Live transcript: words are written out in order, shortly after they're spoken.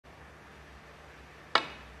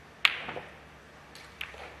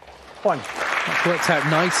One. That's worked out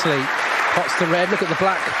nicely. Pots the red, look at the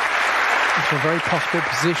black. It's a very possible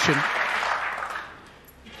position.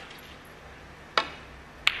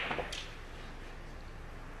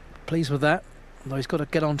 Pleased with that, although he's got to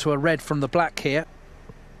get onto a red from the black here.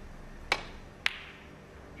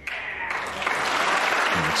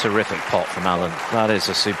 And a terrific pot from Allen. That is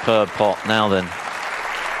a superb pot. Now then,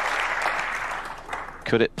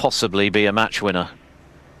 could it possibly be a match winner?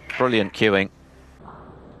 Brilliant cueing.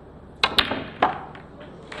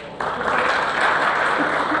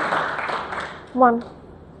 One.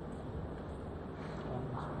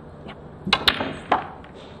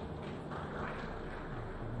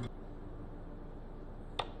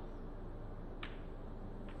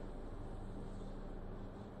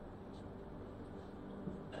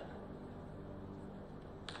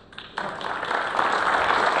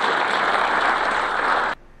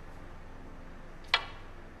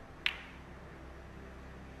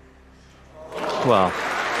 Well,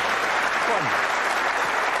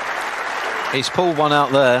 he's pulled one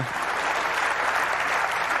out there.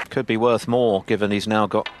 Could be worth more, given he's now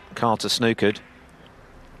got Carter snookered.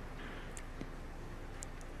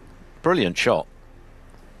 Brilliant shot.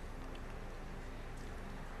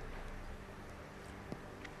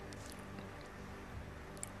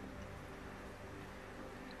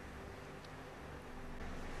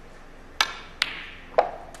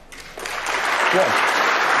 Yeah.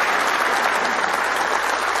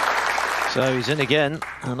 So he's in again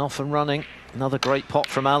and off and running. Another great pot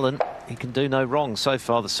from Allen. He can do no wrong so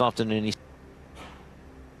far this afternoon.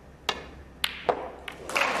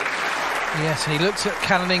 Yes, and he looked at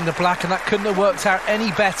cannoning the black, and that couldn't have worked out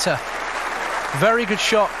any better. Very good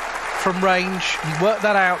shot from range. He worked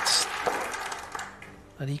that out,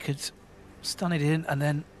 and he could stun it in and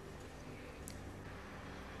then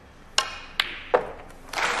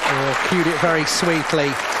cued it very sweetly.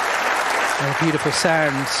 And a beautiful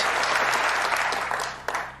sound.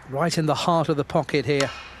 Right in the heart of the pocket here.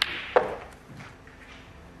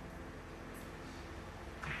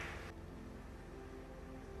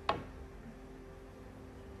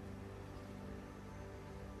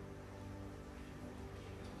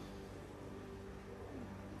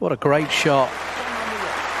 What a great shot.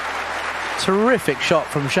 Terrific shot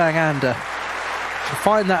from Zhang Anda. To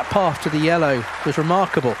find that path to the yellow was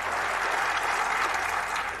remarkable.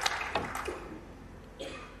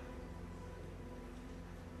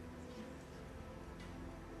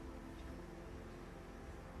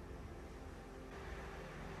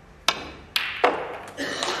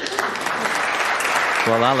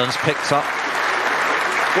 Well, Allen's picked up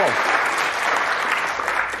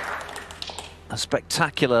a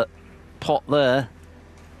spectacular pot there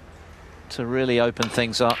to really open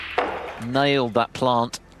things up. Nailed that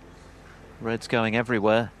plant. Red's going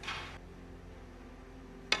everywhere.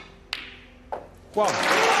 One.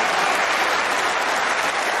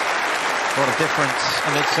 What a difference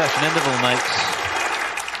a mid-session interval makes.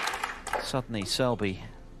 Suddenly Selby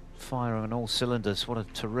firing on all cylinders. What a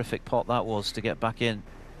terrific pot that was to get back in.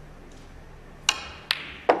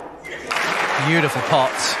 Beautiful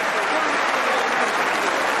pot.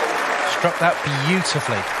 Struck that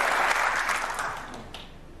beautifully.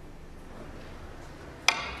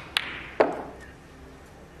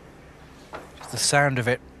 Just the sound of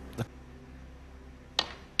it. It's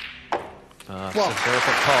a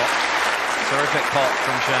terrific pot. Terrific pot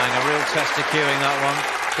from Zhang. A real test of cueing that one.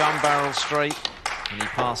 Gun barrel straight. And he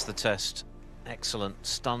passed the test. Excellent.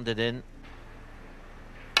 Stunned it in.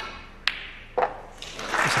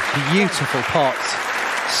 It's a beautiful pot.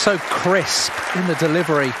 So crisp in the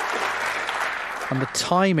delivery. And the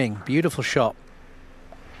timing. Beautiful shot.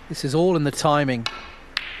 This is all in the timing.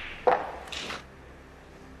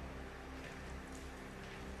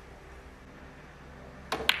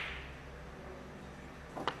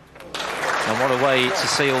 And what a way to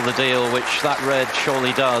seal the deal, which that red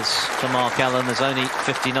surely does for Mark Allen. There's only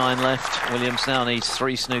 59 left. Williams now needs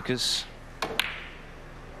 3 snookers.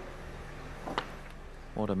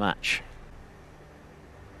 What a match.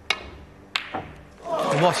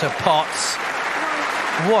 What a pot.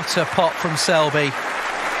 What a pot from Selby.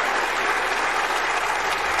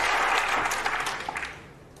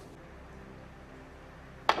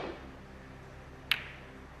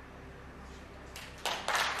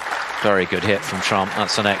 Very good hit from Trump.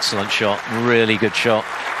 That's an excellent shot. Really good shot.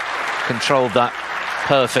 Controlled that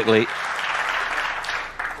perfectly.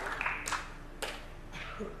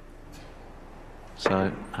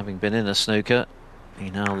 So, having been in a snooker, he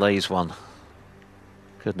now lays one.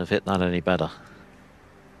 Couldn't have hit that any better.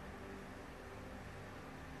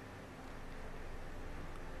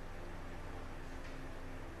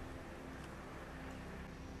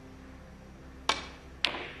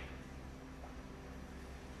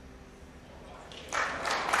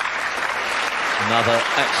 Another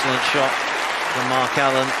excellent shot from Mark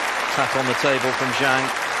Allen. Tap on the table from Zhang.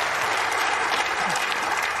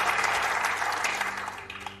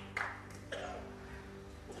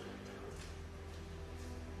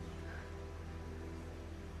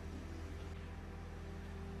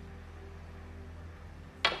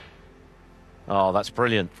 Oh, that's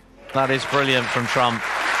brilliant. That is brilliant from Trump.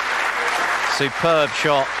 Superb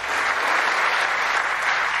shot.